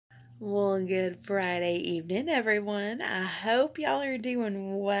Well, good Friday evening, everyone. I hope y'all are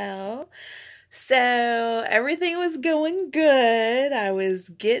doing well. So, everything was going good. I was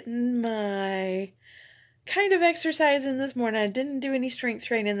getting my kind of exercise in this morning. I didn't do any strength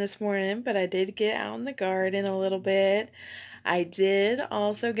training this morning, but I did get out in the garden a little bit. I did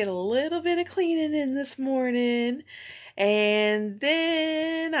also get a little bit of cleaning in this morning, and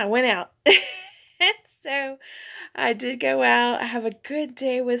then I went out. So I did go out, have a good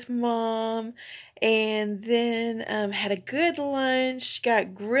day with Mom, and then had a good lunch,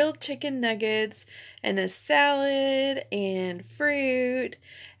 got grilled chicken nuggets and a salad and fruit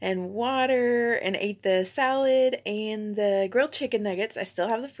and water, and ate the salad and the grilled chicken nuggets. I still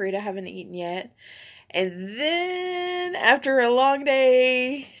have the fruit I haven't eaten yet. And then after a long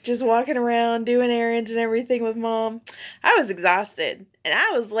day, just walking around, doing errands and everything with Mom, I was exhausted and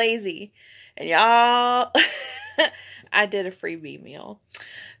I was lazy. And y'all, I did a freebie meal.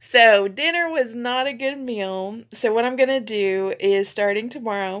 So dinner was not a good meal. So what I'm going to do is starting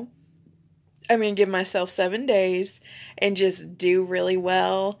tomorrow, I'm going to give myself 7 days and just do really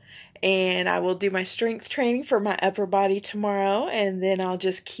well. And I will do my strength training for my upper body tomorrow. And then I'll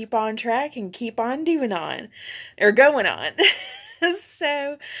just keep on track and keep on going on.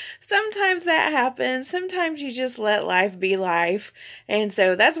 So sometimes that happens. Sometimes you just let life be life. And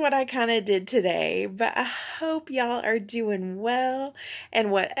so that's what I kind of did today. But I hope y'all are doing well.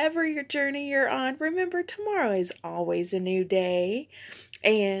 And whatever your journey you're on, remember tomorrow is always a new day.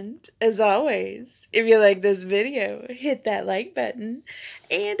 And as always, if you like this video, hit that like button.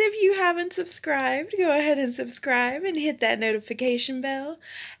 And if you haven't subscribed, go ahead and subscribe and hit that notification bell.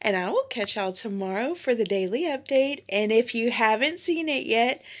 And I will catch y'all tomorrow for the daily update. And if you haven't seen it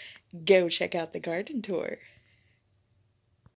yet, go check out the garden tour.